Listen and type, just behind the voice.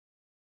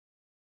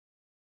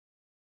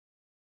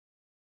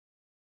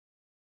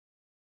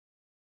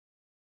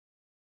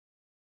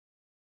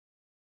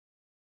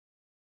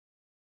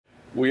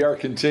We are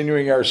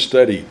continuing our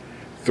study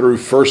through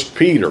 1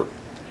 Peter.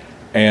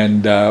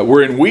 And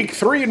we're in week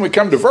 3 and we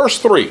come to verse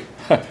 3.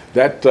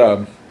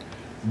 That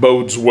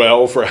bodes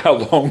well for how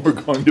long we're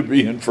going to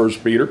be in 1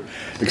 Peter,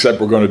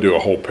 except we're going to do a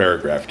whole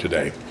paragraph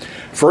today.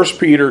 1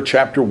 Peter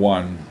chapter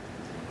 1,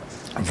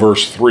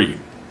 verse 3.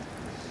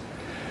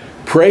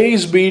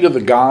 Praise be to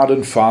the God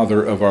and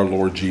Father of our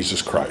Lord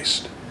Jesus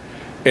Christ.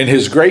 In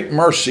his great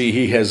mercy,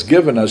 he has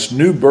given us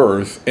new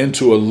birth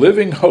into a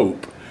living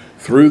hope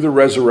through the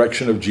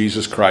resurrection of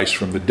Jesus Christ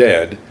from the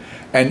dead,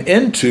 and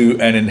into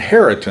an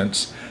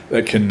inheritance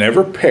that can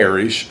never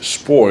perish,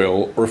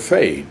 spoil, or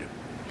fade.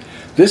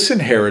 This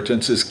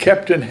inheritance is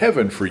kept in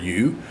heaven for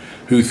you,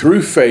 who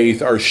through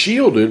faith are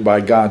shielded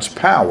by God's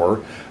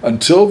power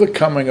until the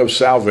coming of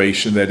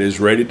salvation that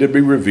is ready to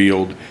be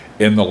revealed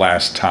in the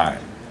last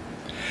time.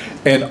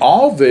 In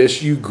all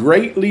this you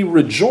greatly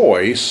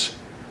rejoice,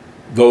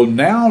 though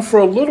now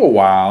for a little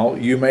while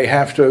you may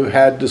have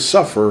had to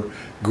suffer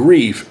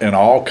grief in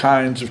all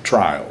kinds of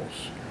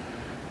trials.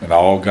 And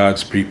all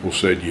God's people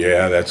said,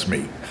 yeah, that's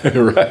me.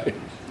 Right?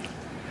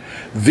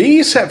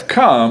 These have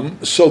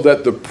come so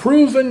that the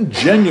proven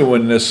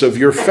genuineness of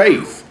your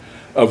faith,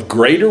 of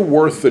greater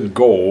worth than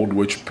gold,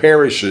 which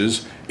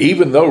perishes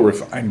even though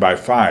refined by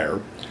fire,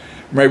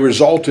 may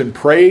result in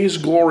praise,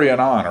 glory, and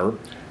honor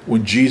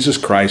when Jesus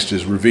Christ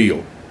is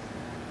revealed.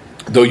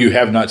 Though you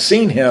have not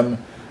seen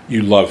him,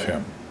 you love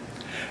him.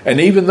 And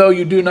even though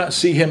you do not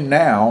see him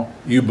now,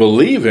 you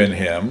believe in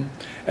him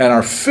and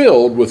are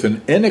filled with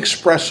an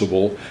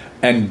inexpressible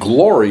and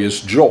glorious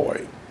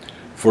joy.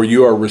 For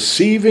you are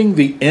receiving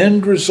the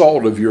end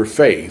result of your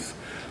faith,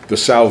 the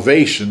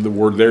salvation, the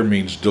word there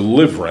means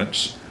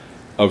deliverance,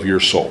 of your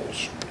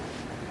souls.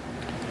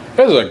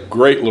 That's a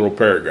great little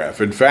paragraph.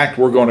 In fact,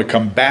 we're going to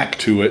come back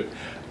to it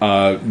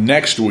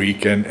next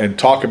week and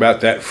talk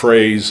about that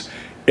phrase,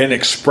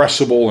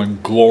 inexpressible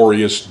and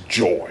glorious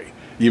joy.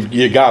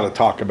 You got to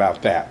talk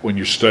about that when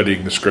you're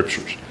studying the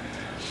scriptures.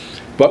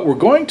 But we're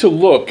going to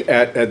look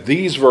at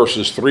these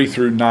verses 3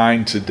 through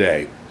 9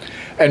 today.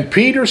 And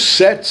Peter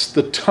sets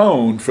the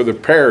tone for the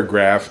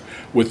paragraph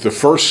with the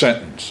first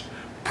sentence,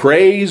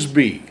 praise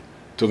be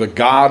to the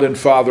God and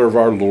Father of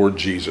our Lord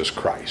Jesus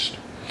Christ.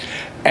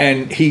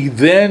 And he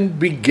then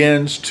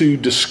begins to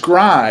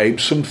describe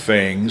some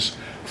things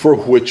for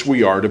which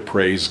we are to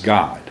praise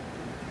God.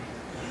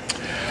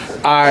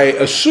 I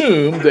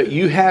assume that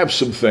you have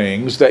some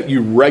things that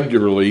you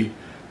regularly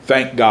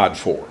thank God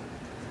for.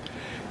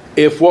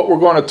 If what we're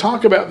going to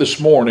talk about this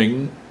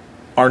morning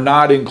are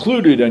not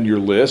included in your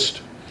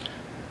list,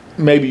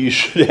 maybe you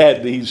should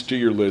add these to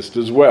your list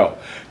as well.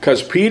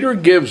 Because Peter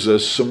gives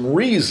us some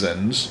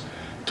reasons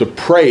to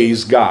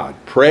praise God.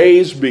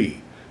 Praise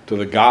be to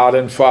the God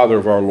and Father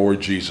of our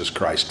Lord Jesus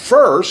Christ.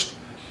 First,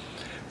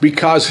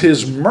 because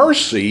his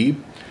mercy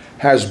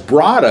has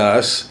brought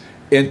us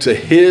into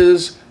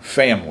his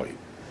family.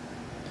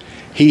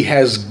 He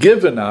has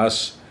given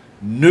us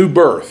new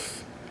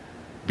birth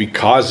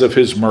because of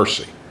his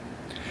mercy.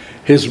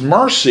 His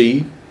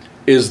mercy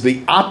is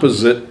the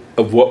opposite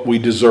of what we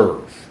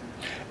deserve.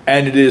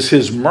 And it is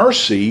his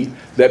mercy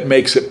that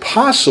makes it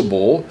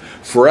possible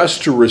for us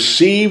to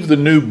receive the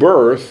new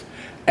birth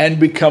and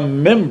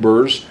become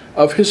members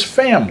of his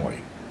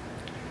family.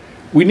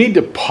 We need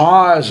to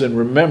pause and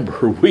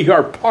remember we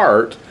are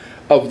part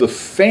of the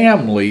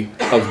family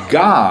of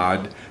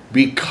God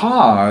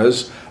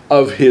because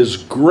of his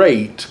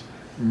great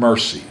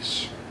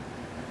mercies.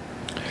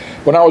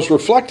 When I was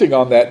reflecting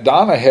on that,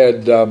 Donna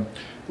had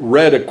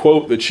read a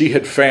quote that she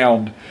had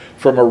found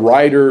from a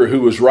writer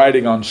who was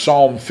writing on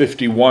Psalm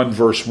 51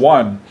 verse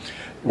 1,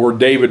 where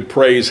David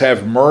prays,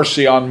 have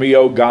mercy on me,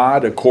 O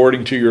God,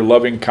 according to your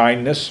loving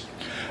kindness,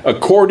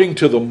 according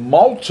to the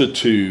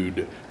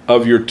multitude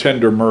of your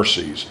tender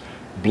mercies,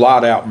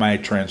 blot out my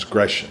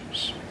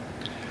transgressions.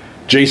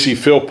 J.C.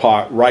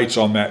 Philpott writes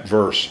on that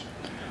verse,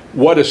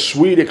 what a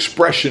sweet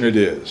expression it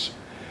is,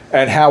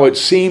 and how it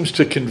seems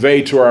to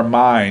convey to our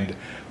mind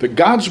that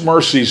God's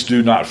mercies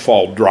do not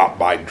fall drop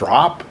by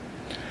drop,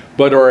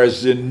 but are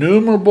as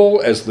innumerable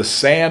as the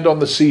sand on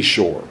the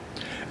seashore,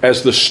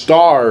 as the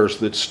stars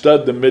that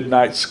stud the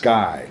midnight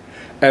sky,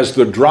 as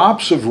the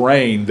drops of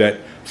rain that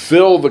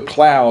fill the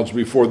clouds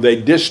before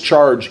they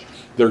discharge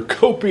their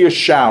copious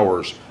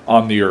showers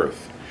on the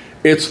earth.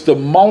 It's the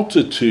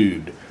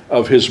multitude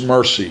of his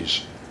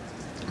mercies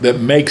that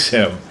makes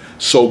him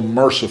so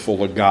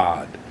merciful a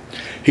God.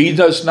 He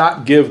does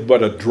not give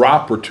but a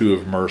drop or two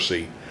of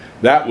mercy.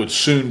 That would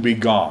soon be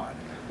gone,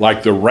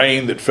 like the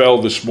rain that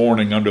fell this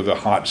morning under the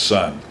hot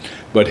sun.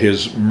 But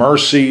his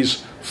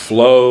mercies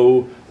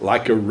flow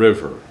like a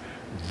river.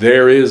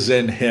 There is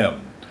in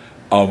him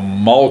a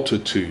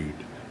multitude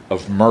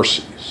of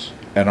mercies.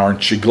 And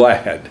aren't you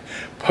glad?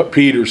 But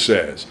Peter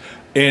says,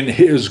 in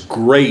his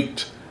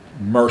great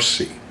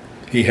mercy,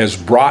 he has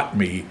brought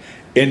me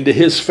into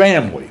his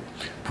family.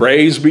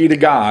 Praise be to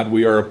God,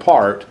 we are a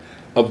part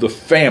of the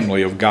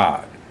family of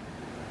God.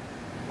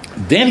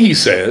 Then he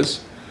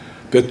says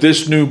that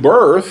this new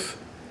birth,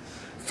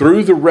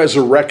 through the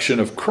resurrection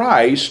of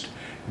Christ,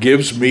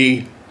 gives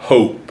me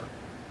hope.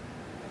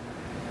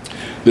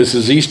 This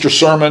is Easter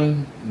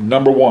sermon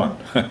number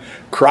 1.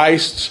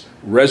 Christ's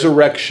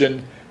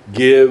resurrection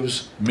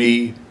gives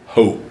me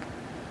hope.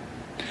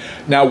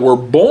 Now, we're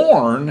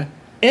born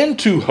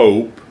into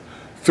hope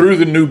through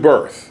the new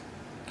birth.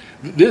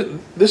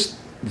 This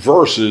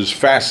verse is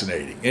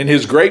fascinating. In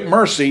his great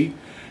mercy,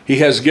 he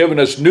has given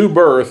us new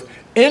birth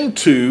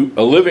into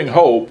a living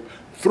hope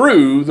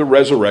through the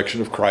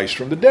resurrection of Christ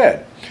from the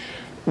dead.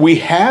 We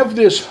have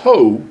this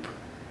hope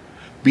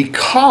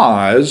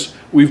because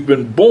we've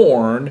been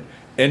born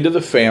into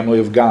the family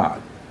of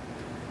God.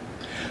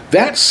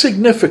 That's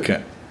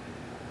significant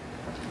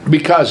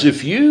because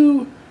if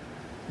you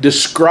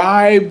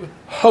describe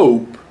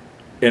hope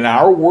in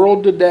our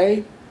world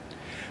today,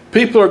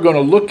 people are going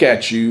to look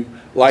at you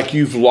like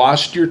you've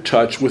lost your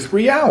touch with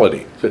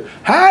reality.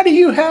 How do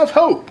you have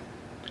hope?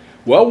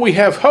 Well, we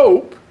have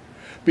hope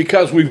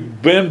because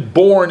we've been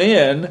born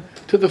in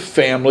to the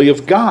family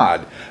of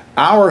God.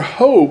 Our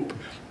hope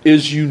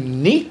is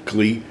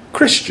uniquely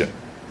Christian.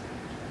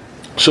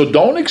 So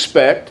don't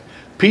expect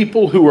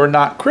people who are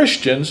not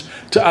Christians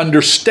to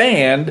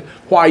understand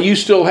why you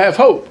still have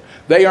hope.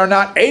 They are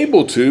not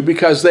able to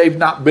because they've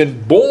not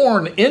been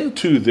born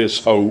into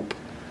this hope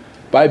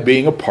by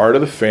being a part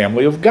of the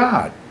family of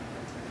God.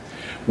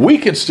 We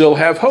can still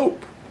have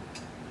hope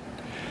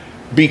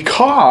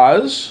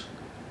because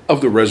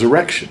of the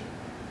resurrection.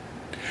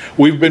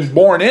 We've been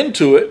born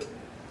into it,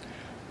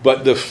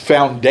 but the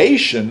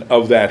foundation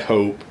of that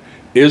hope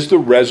is the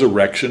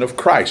resurrection of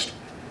Christ.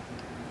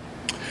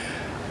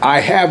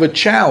 I have a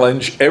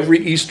challenge every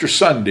Easter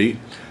Sunday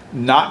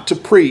not to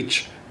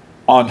preach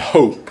on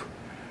hope,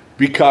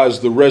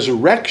 because the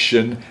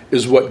resurrection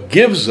is what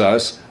gives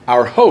us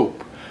our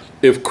hope.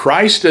 If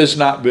Christ has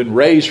not been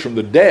raised from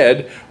the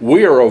dead,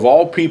 we are of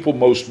all people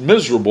most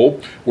miserable.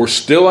 We're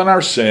still in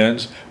our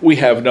sins. We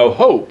have no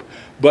hope.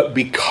 But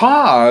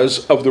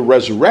because of the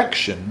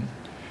resurrection,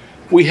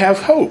 we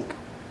have hope.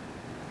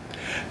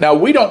 Now,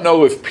 we don't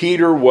know if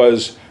Peter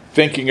was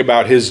thinking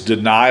about his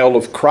denial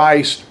of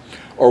Christ,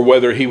 or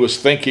whether he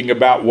was thinking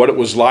about what it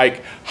was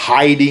like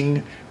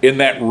hiding in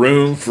that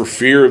room for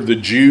fear of the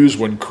Jews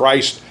when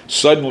Christ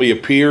suddenly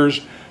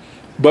appears.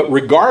 But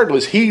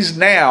regardless, he's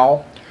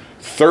now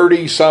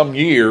 30-some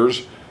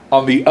years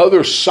on the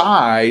other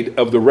side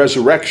of the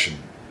resurrection.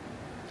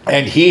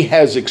 And he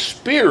has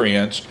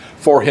experienced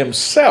for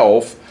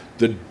himself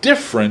the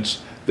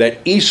difference that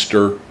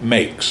Easter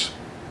makes.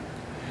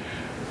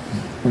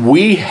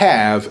 We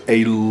have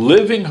a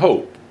living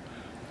hope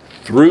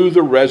through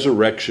the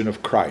resurrection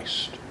of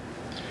Christ.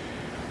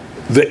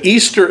 The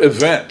Easter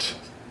event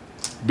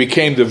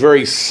became the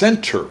very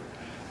center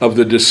of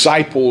the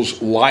disciples'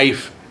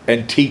 life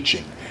and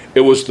teaching.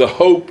 It was the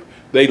hope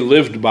they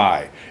lived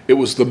by. It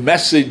was the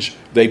message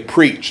they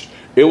preached.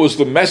 It was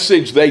the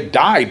message they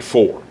died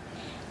for,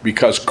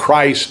 because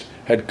Christ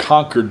had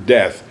conquered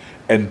death,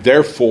 and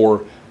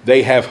therefore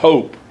they have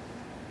hope.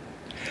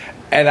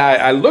 And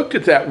I looked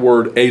at that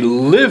word, a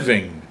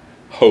living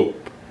hope.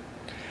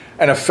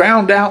 And I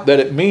found out that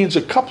it means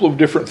a couple of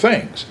different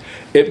things.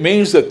 It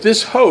means that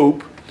this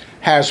hope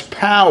has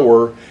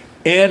power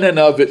in and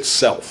of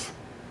itself.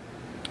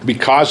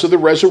 Because of the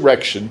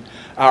resurrection,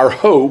 our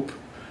hope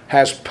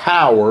has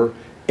power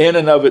in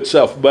and of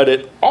itself. But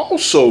it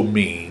also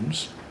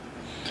means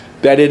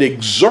that it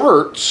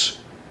exerts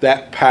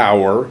that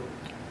power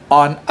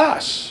on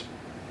us.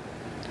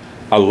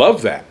 I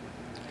love that.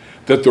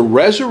 That the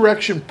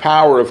resurrection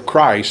power of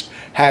Christ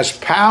has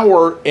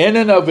power in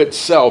and of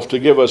itself to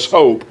give us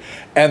hope,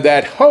 and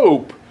that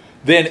hope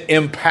then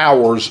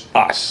empowers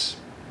us.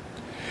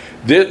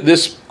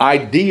 This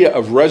idea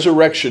of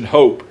resurrection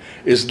hope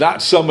is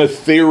not some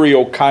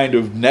ethereal kind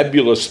of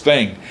nebulous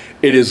thing.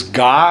 It is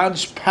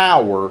God's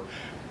power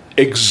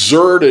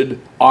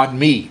exerted on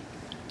me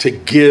to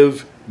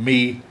give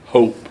me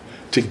hope,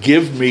 to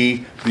give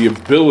me the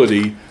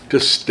ability to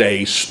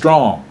stay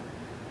strong.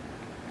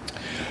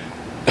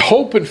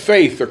 Hope and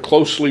faith are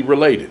closely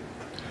related.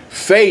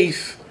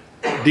 Faith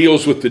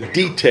deals with the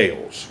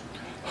details.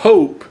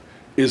 Hope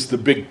is the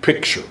big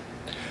picture.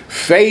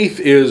 Faith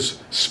is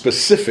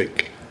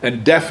specific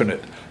and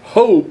definite.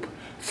 Hope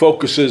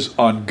focuses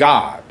on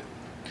God.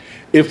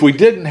 If we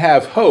didn't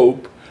have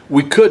hope,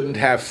 we couldn't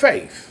have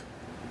faith.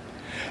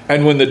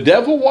 And when the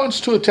devil wants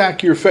to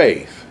attack your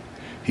faith,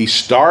 he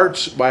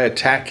starts by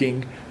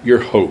attacking your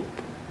hope.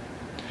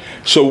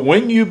 So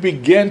when you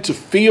begin to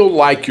feel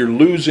like you're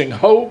losing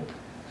hope,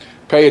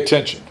 pay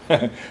attention.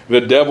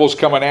 The devil's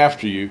coming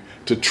after you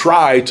to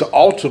try to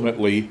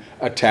ultimately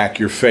attack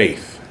your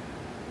faith.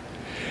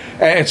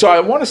 And so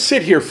I want to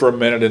sit here for a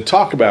minute and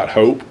talk about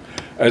hope.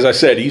 As I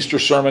said, Easter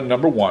sermon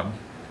number 1.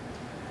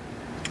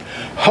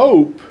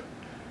 Hope,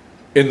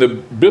 in the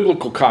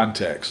biblical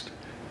context,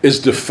 is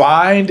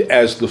defined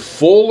as the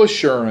full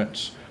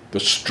assurance, the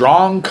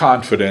strong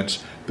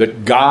confidence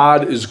that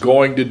God is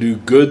going to do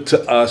good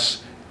to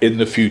us in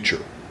the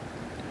future.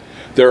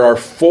 There are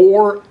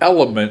 4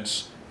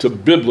 elements to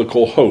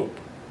biblical hope.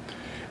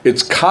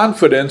 It's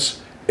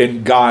confidence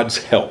in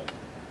God's help.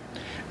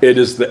 It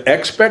is the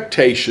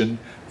expectation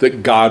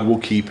that God will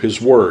keep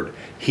his word.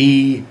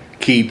 He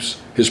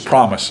keeps his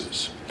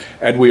promises,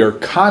 and we are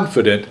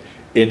confident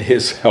in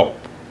his help.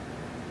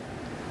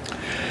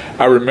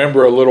 I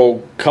remember a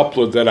little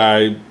couplet that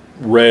I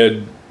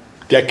read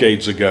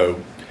decades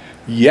ago.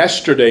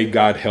 Yesterday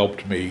God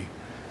helped me.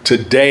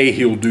 Today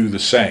he'll do the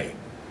same.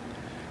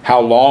 How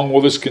long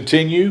will this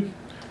continue?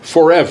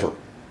 Forever.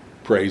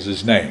 Praise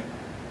his name.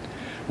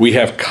 We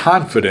have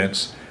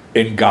confidence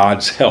in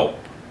God's help.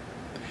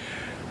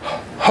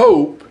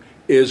 Hope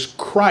is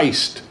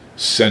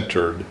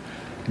Christ-centered,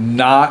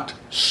 not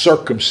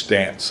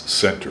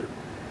circumstance-centered.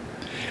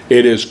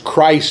 It is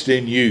Christ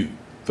in you,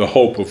 the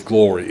hope of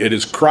glory. It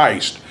is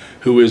Christ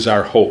who is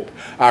our hope.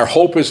 Our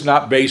hope is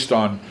not based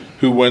on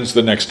who wins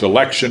the next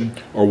election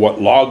or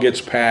what law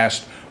gets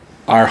passed.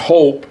 Our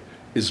hope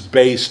is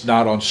based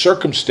not on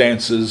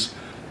circumstances,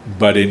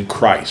 but in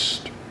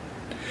Christ.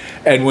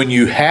 And when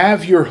you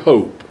have your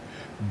hope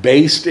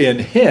based in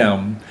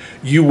him,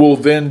 you will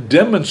then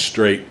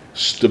demonstrate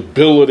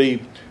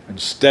stability and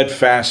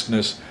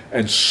steadfastness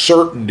and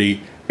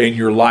certainty in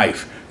your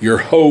life. Your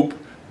hope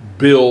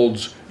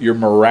builds your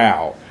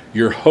morale.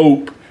 Your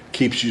hope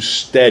keeps you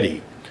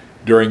steady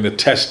during the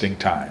testing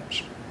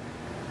times.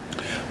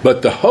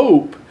 But the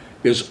hope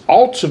is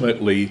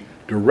ultimately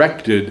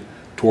directed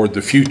toward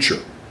the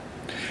future.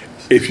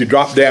 If you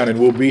drop down, and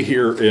we'll be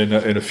here in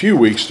a few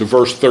weeks, to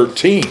verse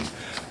 13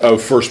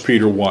 of 1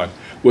 Peter 1.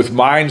 With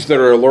minds that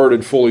are alert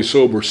and fully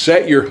sober,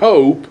 set your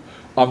hope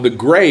on the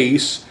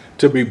grace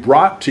to be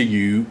brought to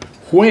you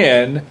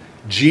when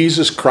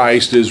Jesus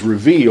Christ is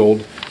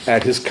revealed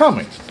at his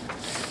coming.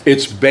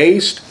 It's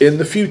based in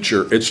the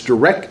future. It's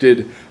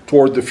directed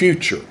toward the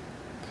future.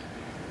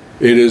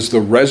 It is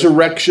the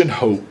resurrection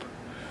hope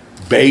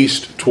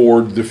based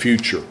toward the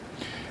future.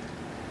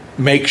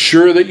 Make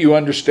sure that you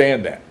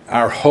understand that.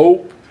 Our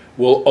hope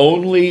will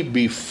only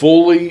be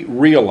fully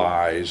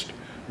realized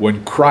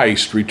when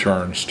Christ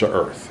returns to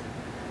earth.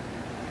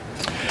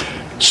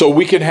 So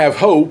we can have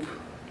hope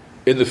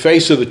in the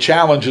face of the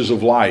challenges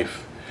of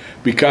life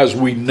because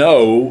we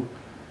know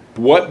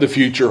what the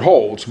future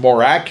holds.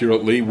 More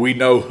accurately, we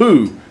know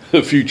who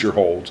the future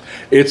holds.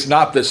 It's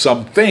not that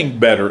something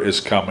better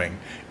is coming,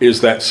 it's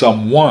that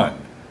someone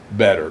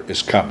better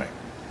is coming.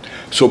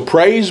 So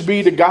praise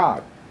be to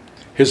God.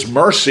 His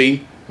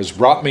mercy has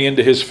brought me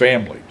into his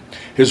family.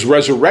 His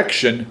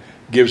resurrection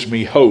gives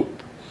me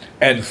hope.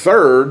 And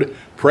third,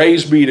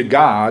 praise be to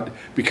God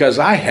because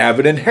I have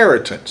an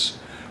inheritance.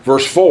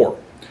 Verse 4,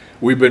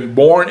 we've been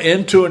born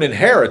into an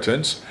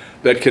inheritance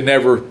that can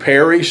never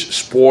perish,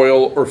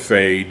 spoil, or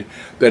fade,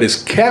 that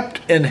is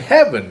kept in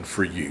heaven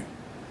for you.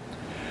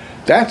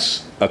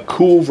 That's a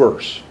cool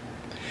verse.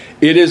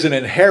 It is an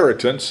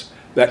inheritance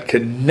that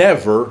can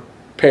never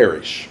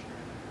perish.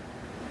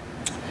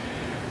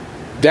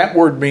 That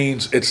word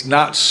means it's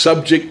not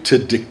subject to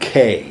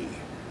decay.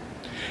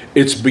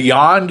 It's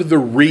beyond the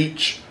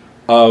reach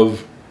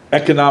of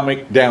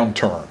economic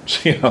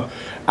downturns.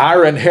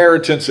 Our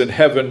inheritance in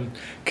heaven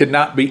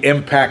cannot be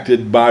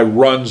impacted by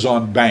runs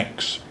on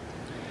banks.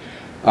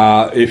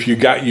 If you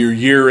got your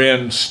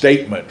year-end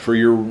statement for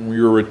your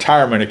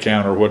retirement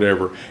account or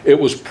whatever, it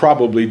was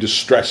probably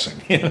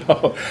distressing,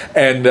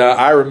 And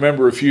I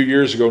remember a few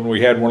years ago when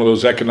we had one of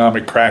those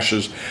economic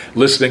crashes,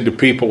 listening to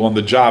people on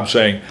the job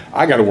saying,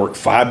 I got to work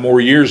 5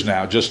 more years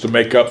now just to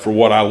make up for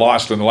what I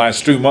lost in the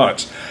last 2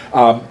 months.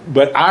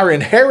 But our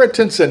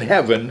inheritance in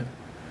heaven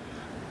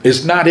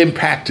is not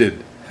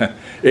impacted.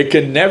 It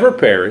can never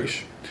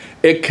perish.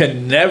 It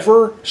can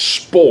never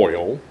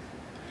spoil.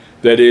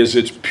 That is,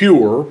 it's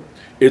pure.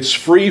 It's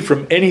free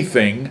from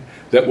anything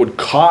that would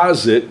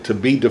cause it to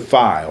be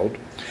defiled.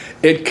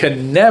 It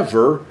can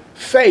never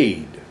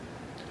fade.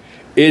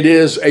 It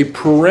is a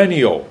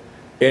perennial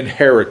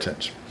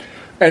inheritance.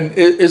 And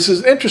it's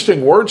an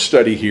interesting word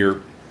study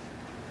here.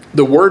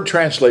 The word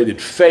translated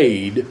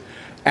fade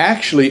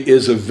actually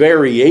is a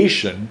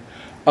variation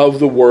of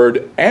the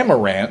word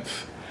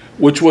amaranth,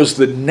 which was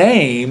the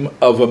name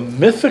of a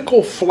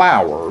mythical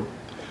flower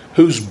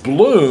whose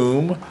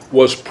bloom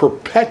was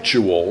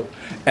perpetual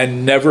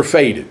and never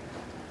faded.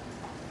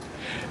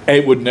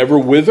 It would never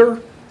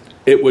wither,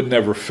 it would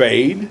never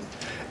fade,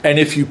 and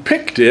if you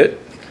picked it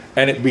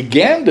and it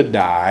began to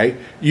die,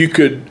 you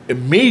could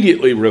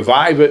immediately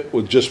revive it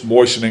with just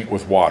moistening it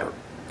with water.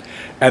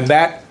 And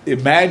that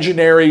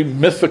imaginary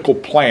mythical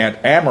plant,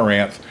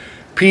 amaranth,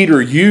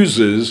 Peter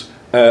uses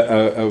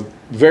a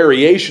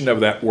variation of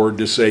that word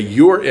to say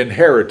your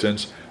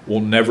inheritance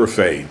will never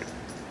fade.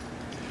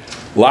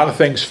 A lot of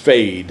things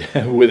fade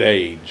with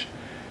age.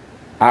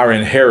 Our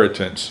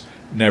inheritance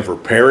never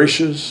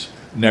perishes,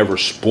 never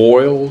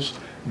spoils,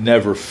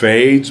 never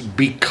fades,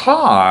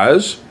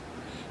 because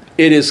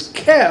it is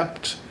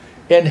kept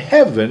in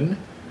heaven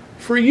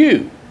for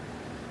you.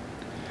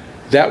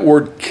 That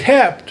word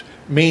kept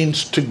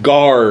means to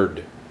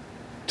guard,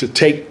 to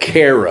take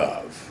care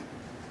of.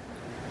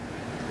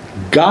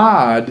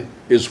 God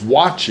is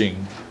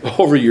watching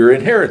over your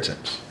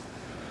inheritance.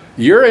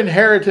 Your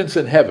inheritance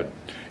in heaven.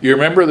 You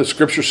remember the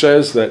scripture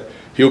says that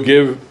he'll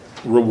give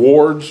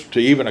rewards to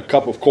even a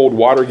cup of cold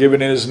water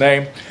given in his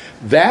name.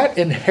 That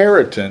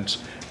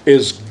inheritance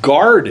is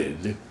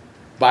guarded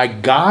by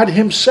God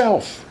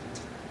himself.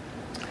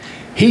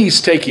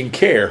 He's taking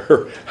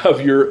care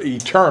of your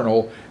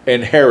eternal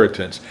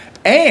inheritance.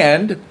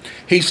 And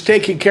he's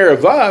taking care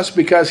of us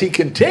because he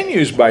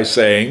continues by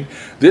saying,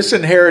 this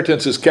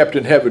inheritance is kept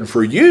in heaven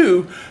for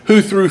you,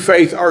 who through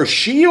faith are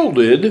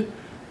shielded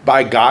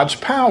by God's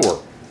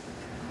power.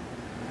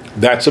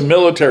 That's a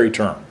military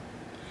term.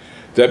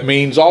 That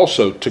means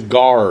also to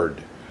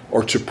guard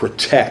or to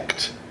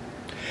protect.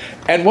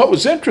 And what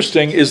was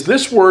interesting is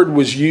this word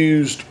was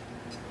used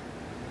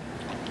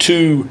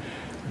to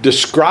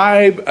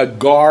describe a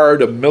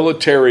guard, a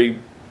military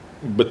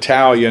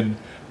battalion,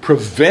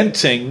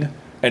 preventing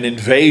an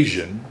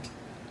invasion,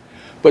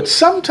 but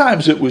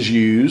sometimes it was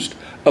used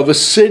of a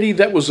city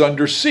that was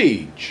under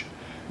siege.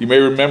 You may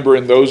remember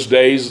in those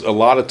days, a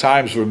lot of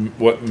times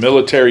what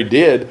military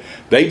did,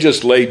 they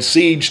just laid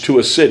siege to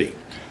a city,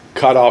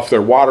 cut off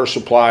their water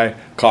supply,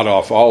 cut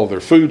off all of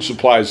their food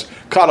supplies,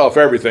 cut off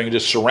everything,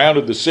 just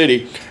surrounded the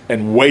city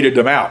and waited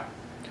them out.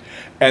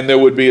 And there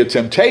would be a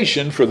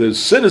temptation for the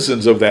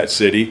citizens of that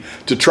city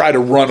to try to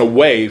run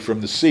away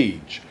from the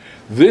siege.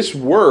 This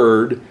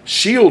word,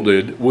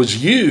 shielded,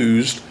 was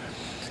used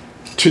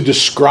to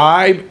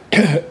describe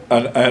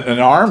an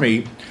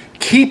army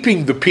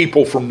keeping the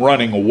people from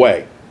running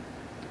away.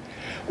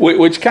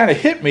 Which kind of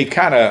hit me,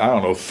 I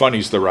don't know if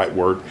funny's the right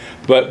word,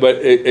 but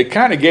it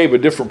kind of gave a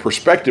different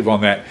perspective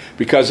on that.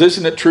 Because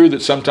isn't it true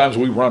that sometimes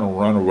we run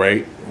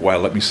away? Well,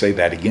 let me say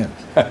that again.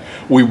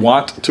 We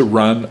want to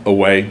run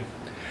away.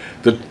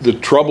 The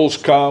troubles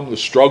come, the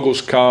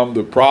struggles come,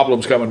 the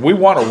problems come, and we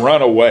want to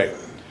run away.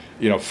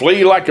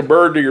 Flee like a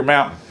bird to your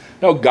mountain.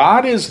 No,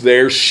 God is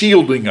there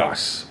shielding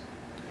us.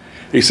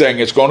 He's saying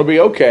it's going to be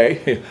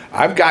okay.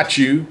 I've got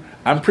you.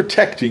 I'm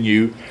protecting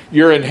you.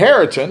 Your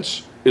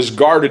inheritance is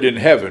guarded in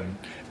heaven,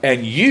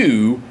 and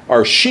you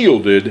are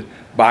shielded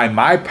by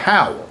my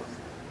power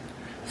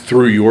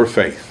through your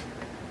faith.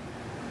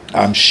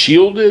 I'm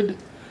shielded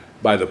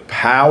by the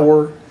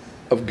power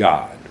of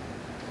God.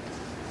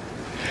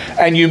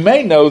 And you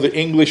may know the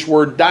English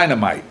word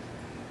dynamite.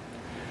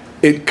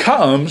 It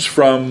comes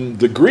from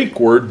the Greek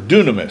word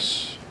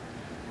dunamis,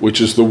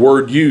 which is the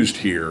word used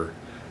here,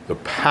 the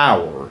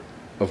power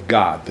of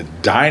God. The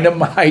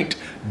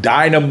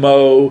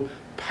dynamo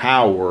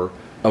power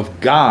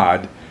of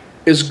God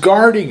is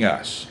guarding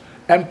us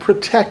and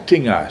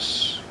protecting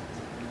us.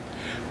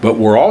 But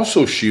we're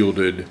also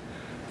shielded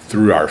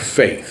through our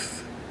faith.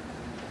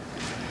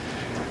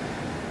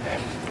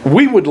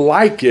 We would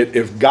like it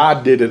if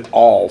God did it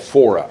all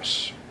for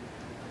us,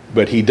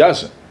 but he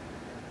doesn't.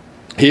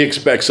 He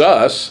expects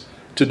us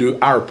to do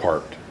our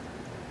part.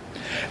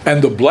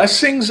 And the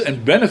blessings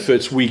and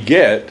benefits we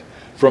get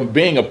from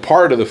being a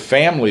part of the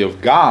family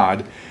of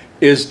God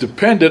is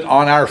dependent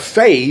on our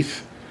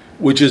faith,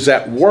 which is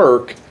at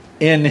work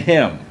in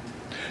him.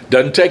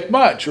 Doesn't take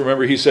much.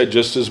 Remember, he said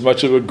just as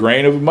much of a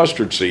grain of a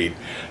mustard seed.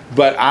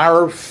 But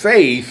our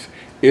faith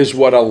is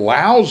what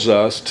allows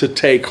us to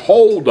take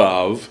hold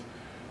of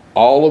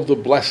all of the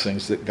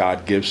blessings that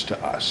God gives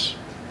to us.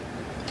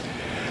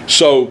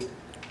 So,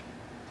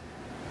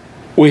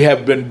 we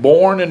have been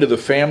born into the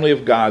family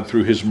of God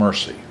through his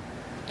mercy.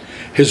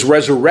 His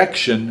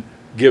resurrection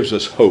gives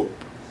us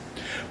hope.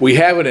 We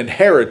have an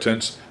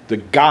inheritance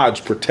that God's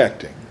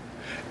protecting.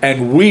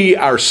 And we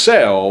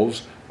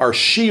ourselves are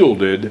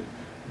shielded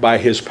by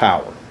his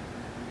power.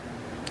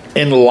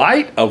 In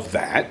light of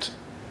that,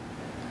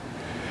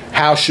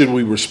 how should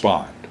we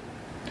respond?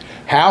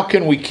 How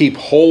can we keep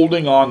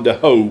holding on to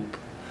hope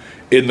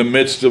in the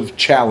midst of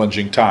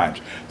challenging times?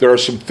 There are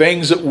some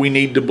things that we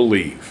need to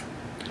believe.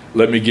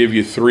 Let me give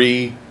you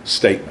 3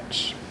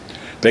 statements.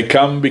 They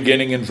come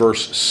beginning in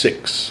verse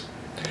 6.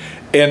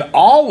 In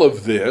all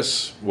of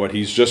this, what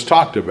he's just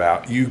talked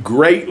about, you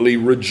greatly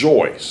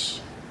rejoice,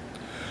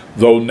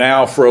 though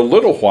now for a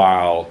little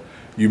while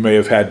you may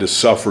have had to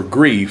suffer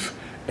grief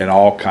in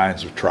all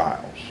kinds of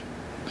trials.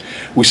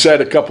 We said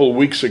a couple of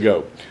weeks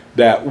ago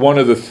that one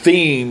of the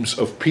themes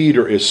of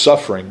Peter is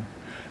suffering,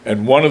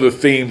 and one of the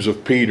themes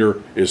of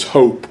Peter is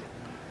hope,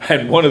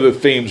 and one of the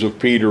themes of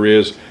Peter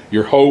is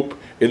your hope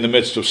in the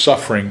midst of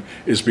suffering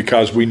is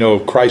because we know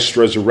of Christ's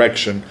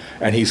resurrection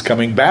and he's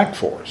coming back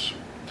for us.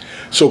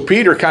 So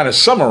Peter kind of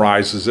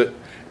summarizes it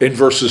in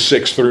verses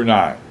 6 through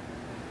 9.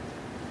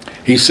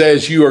 He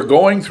says, you are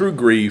going through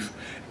grief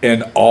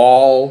in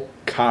all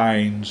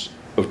kinds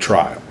of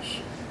trials.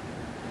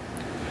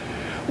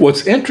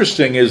 What's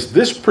interesting is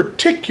this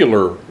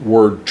particular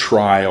word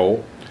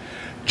trial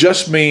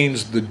just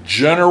means the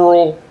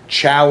general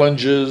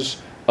challenges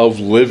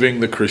of living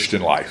the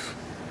Christian life.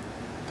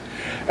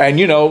 And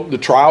the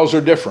trials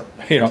are different.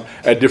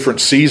 At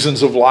different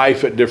seasons of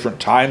life, at different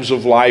times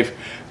of life,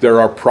 there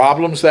are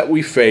problems that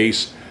we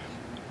face,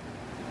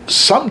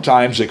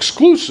 sometimes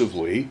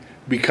exclusively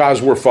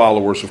because we're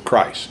followers of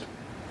Christ.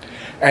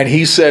 And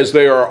he says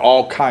there are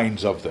all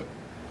kinds of them.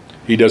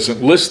 He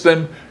doesn't list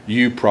them.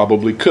 You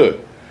probably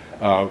could.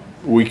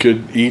 We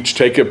could each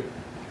take a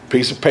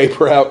piece of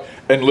paper out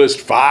and list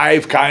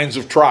 5 kinds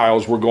of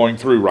trials we're going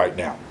through right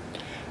now.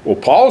 Well,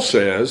 Paul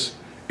says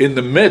in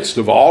the midst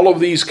of all of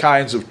these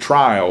kinds of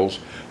trials,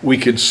 we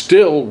can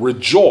still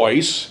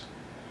rejoice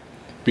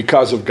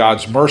because of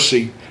God's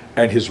mercy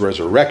and his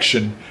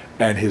resurrection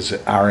and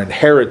our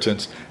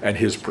inheritance and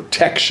his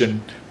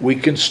protection. We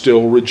can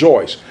still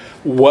rejoice.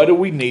 What do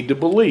we need to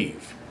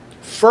believe?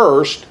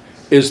 First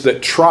is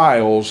that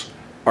trials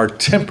are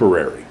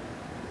temporary.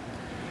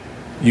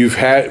 You've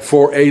had,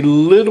 for a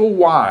little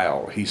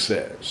while, he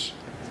says,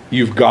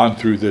 you've gone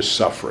through this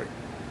suffering.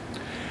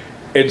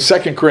 In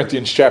 2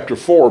 Corinthians chapter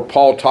 4,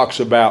 Paul talks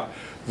about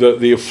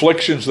the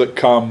afflictions that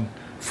come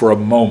for a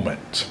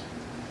moment.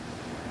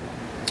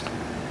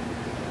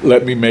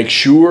 Let me make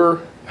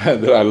sure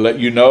that I let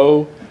you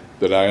know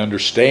that I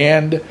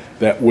understand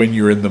that when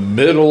you're in the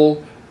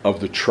middle of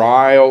the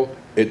trial,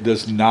 it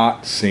does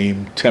not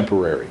seem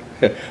temporary.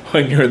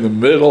 When you're in the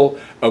middle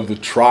of the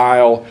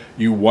trial,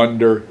 you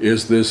wonder,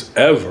 is this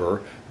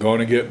ever going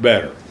to get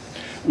better?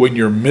 When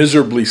you're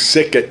miserably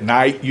sick at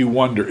night, you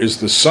wonder, is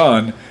the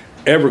sun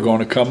ever going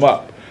to come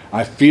up?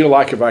 I feel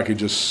like if I could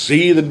just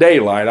see the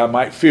daylight, I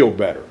might feel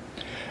better.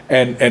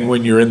 And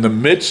when you're in the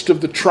midst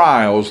of the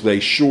trials, they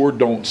sure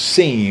don't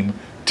seem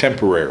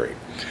temporary.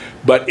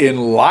 But in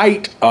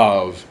light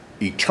of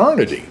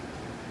eternity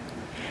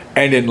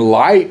and in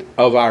light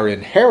of our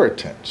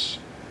inheritance,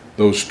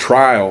 those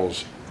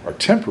trials are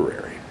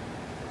temporary.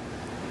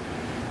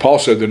 Paul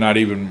said they're not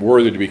even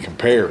worthy to be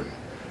compared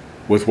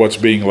with what's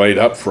being laid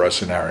up for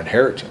us in our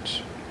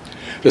inheritance.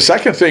 The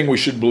second thing we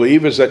should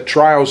believe is that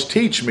trials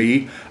teach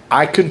me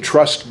I can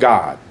trust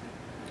God.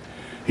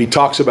 He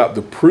talks about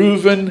the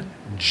proven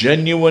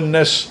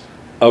genuineness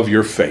of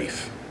your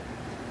faith.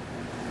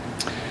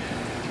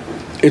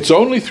 It's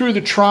only through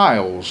the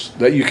trials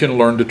that you can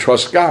learn to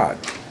trust God.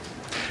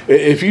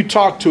 If you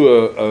talk to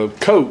a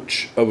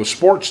coach of a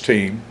sports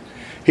team,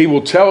 he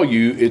will tell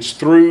you it's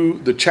through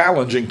the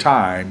challenging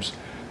times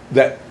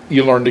that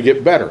you learn to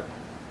get better.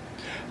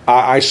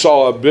 I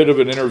saw a bit of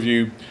an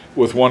interview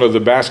with one of the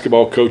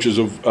basketball coaches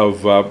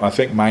of I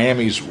think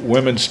Miami's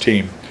women's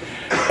team,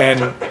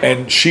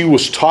 and she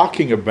was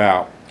talking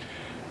about,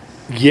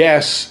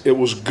 yes, it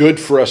was good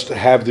for us to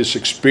have this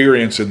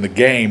experience in the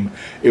game.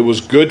 It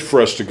was good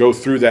for us to go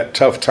through that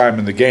tough time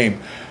in the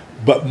game.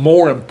 But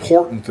more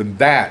important than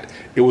that,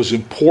 it was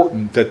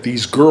important that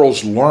these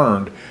girls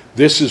learned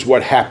this is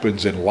what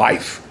happens in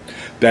life.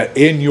 That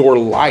in your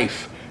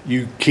life,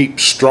 you keep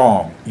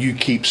strong, you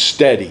keep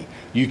steady,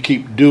 you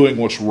keep doing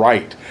what's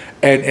right.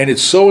 And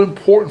it's so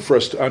important for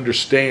us to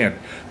understand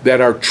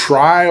that our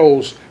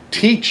trials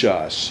teach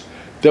us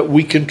that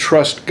we can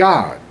trust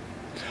God.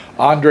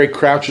 Andre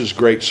Crouch's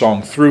great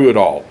song, Through It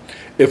All.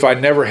 If I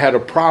never had a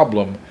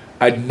problem,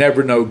 I'd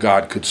never know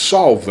God could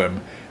solve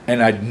them,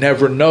 and I'd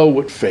never know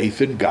what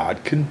faith in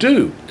God can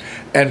do.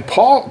 And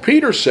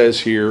Peter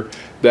says here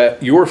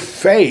that your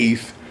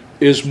faith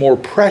is more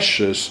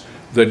precious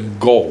than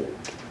gold.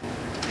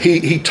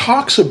 He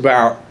talks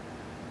about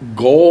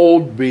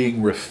gold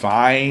being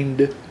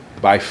refined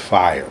by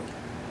fire.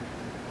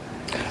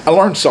 I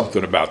learned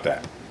something about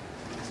that.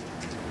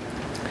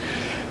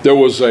 There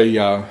was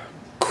a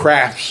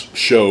crafts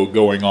show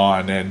going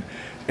on,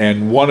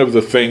 and one of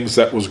the things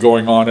that was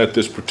going on at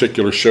this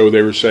particular show,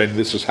 they were saying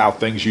this is how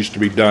things used to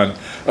be done.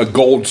 A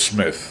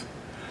goldsmith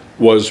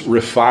was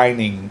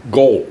refining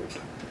gold,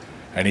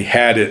 and he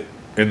had it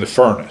in the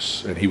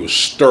furnace, and he was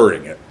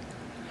stirring it.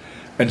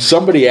 And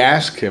somebody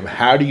asked him,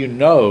 how do you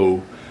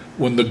know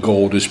when the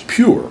gold is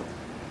pure?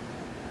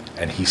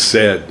 And he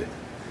said,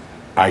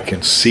 I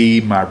can see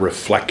my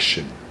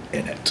reflection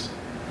in it.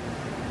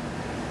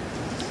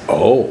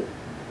 Oh,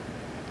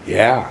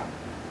 yeah.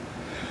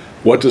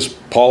 What does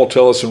Paul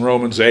tell us in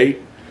Romans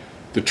 8?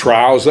 The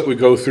trials that we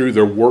go through,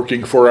 they're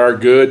working for our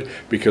good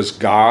because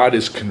God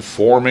is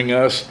conforming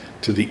us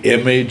to the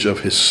image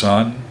of his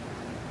Son.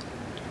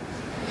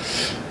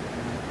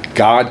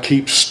 God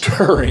keeps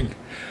stirring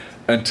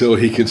until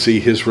he can see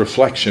his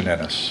reflection in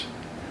us.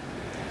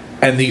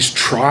 And these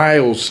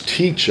trials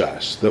teach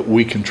us that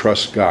we can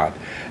trust God.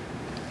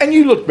 And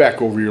you look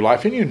back over your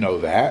life and you know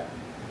that.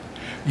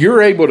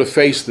 You're able to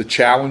face the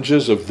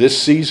challenges of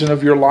this season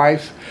of your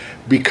life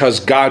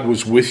because God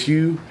was with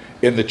you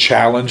in the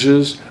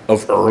challenges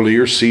of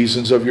earlier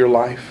seasons of your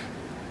life.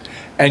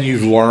 And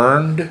you've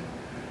learned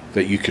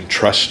that you can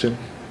trust him.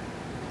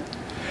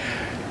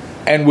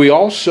 And we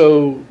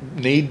also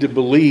need to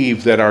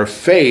believe that our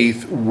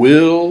faith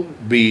will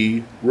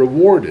be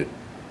rewarded.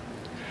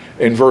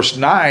 In verse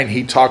 9,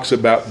 he talks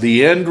about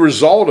the end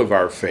result of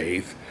our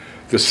faith,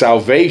 the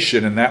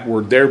salvation, and that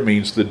word there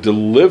means the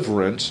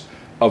deliverance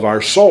of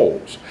our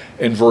souls.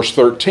 In verse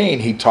 13,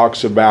 he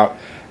talks about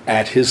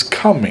at his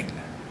coming.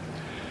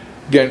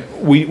 Again,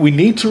 we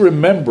need to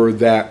remember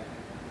that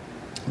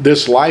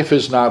this life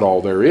is not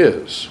all there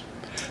is.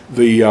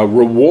 The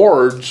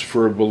rewards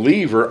for a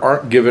believer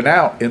aren't given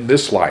out in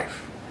this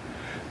life.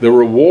 The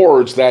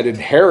rewards, that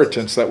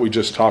inheritance that we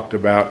just talked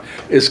about,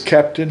 is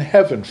kept in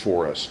heaven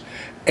for us.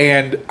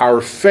 And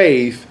our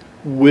faith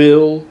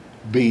will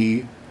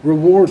be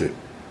rewarded.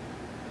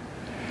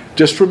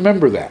 Just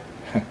remember that.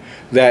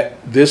 that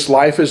this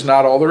life is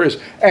not all there is.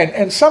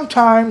 And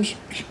sometimes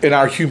in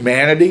our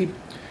humanity,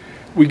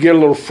 we get a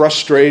little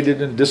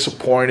frustrated and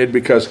disappointed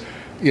because,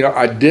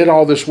 I did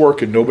all this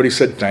work and nobody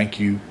said thank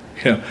you.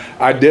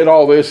 I did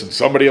all this and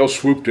somebody else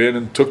swooped in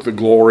and took the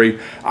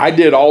glory. I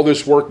did all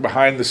this work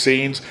behind the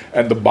scenes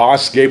and the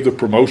boss gave the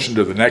promotion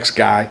to the next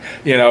guy,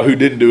 who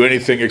didn't do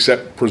anything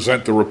except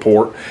present the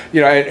report.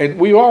 And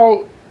we've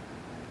all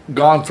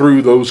gone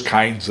through those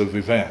kinds of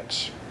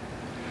events.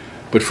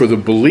 But for the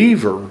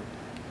believer,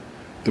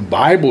 the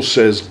Bible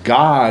says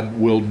God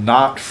will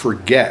not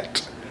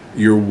forget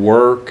your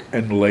work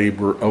and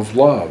labor of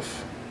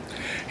love.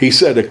 He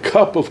said a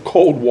cup of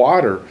cold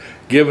water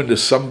given to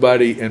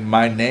somebody in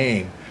my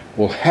name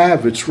will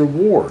have its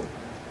reward.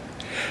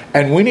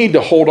 And we need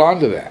to hold on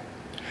to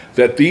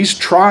that these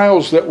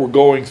trials that we're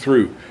going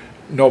through,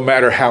 no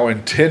matter how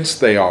intense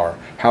they are,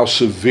 how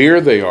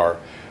severe they are,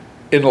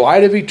 in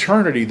light of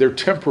eternity, they're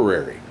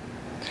temporary.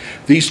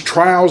 These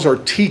trials are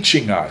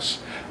teaching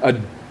us a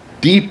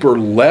deeper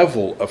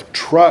level of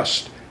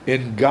trust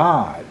in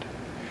God.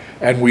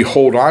 And we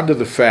hold on to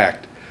the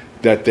fact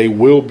that they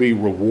will be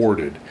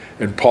rewarded.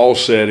 And Paul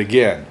said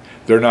again,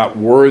 they're not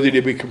worthy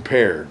to be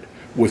compared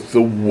with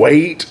the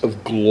weight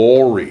of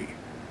glory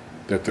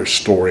that they're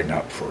storing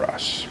up for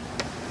us.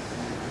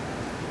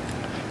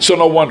 So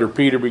no wonder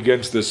Peter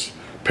begins this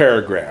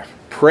paragraph.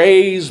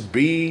 Praise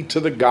be to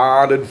the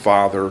God and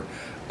Father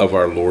of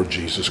our Lord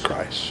Jesus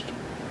Christ.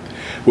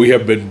 We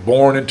have been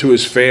born into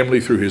his family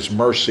through his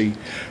mercy.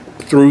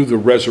 Through the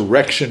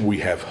resurrection, we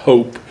have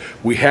hope.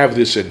 We have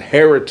this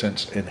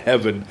inheritance in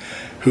heaven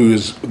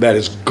that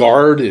is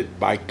guarded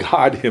by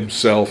God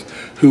himself,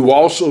 who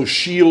also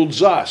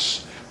shields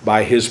us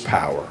by his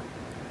power.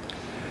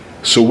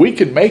 So we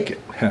can make it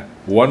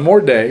one more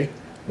day,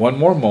 one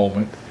more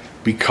moment,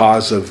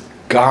 because of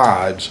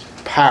God's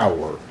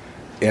power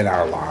in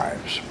our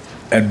lives.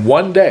 And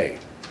one day,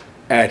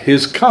 at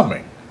his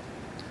coming,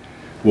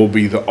 will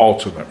be the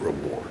ultimate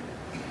reward.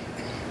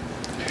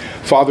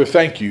 Father,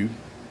 thank you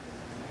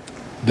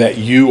that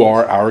you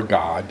are our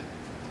God,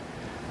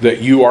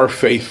 that you are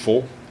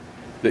faithful,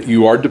 that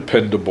you are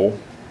dependable,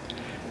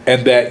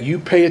 and that you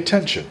pay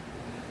attention.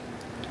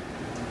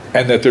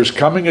 And that there's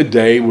coming a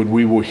day when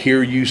we will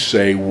hear you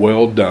say,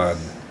 well done,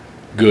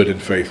 good and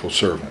faithful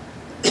servant.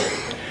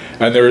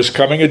 And there is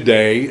coming a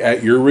day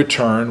at your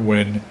return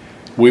when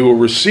we will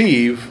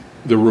receive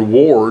the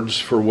rewards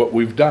for what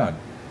we've done.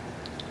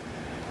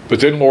 But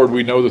then, Lord,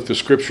 we know that the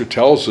scripture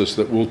tells us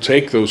that we'll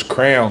take those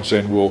crowns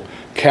and we'll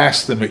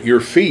cast them at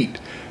your feet,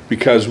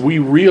 because we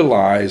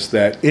realize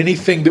that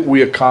anything that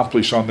we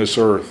accomplish on this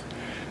earth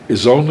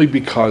is only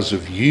because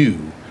of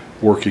you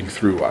working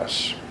through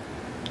us.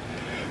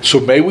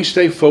 So may we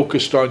stay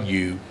focused on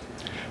you.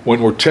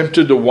 When we're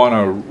tempted to want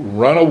to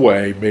run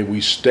away, may we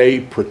stay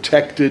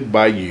protected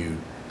by you.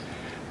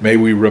 May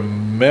we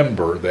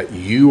remember that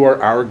you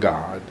are our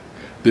God.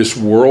 This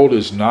world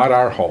is not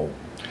our home.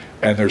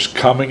 And there's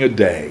coming a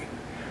day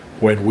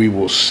when we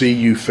will see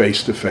you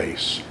face to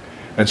face.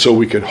 And so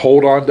we can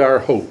hold on to our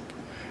hope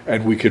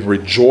and we can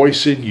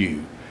rejoice in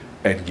you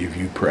and give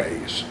you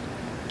praise.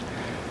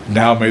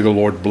 Now may the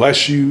Lord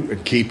bless you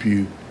and keep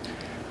you.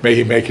 May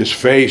he make his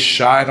face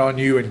shine on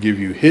you and give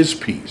you his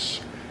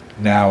peace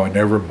now and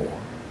evermore.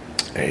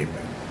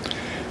 Amen.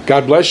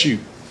 God bless you.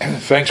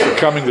 Thanks for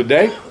coming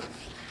today.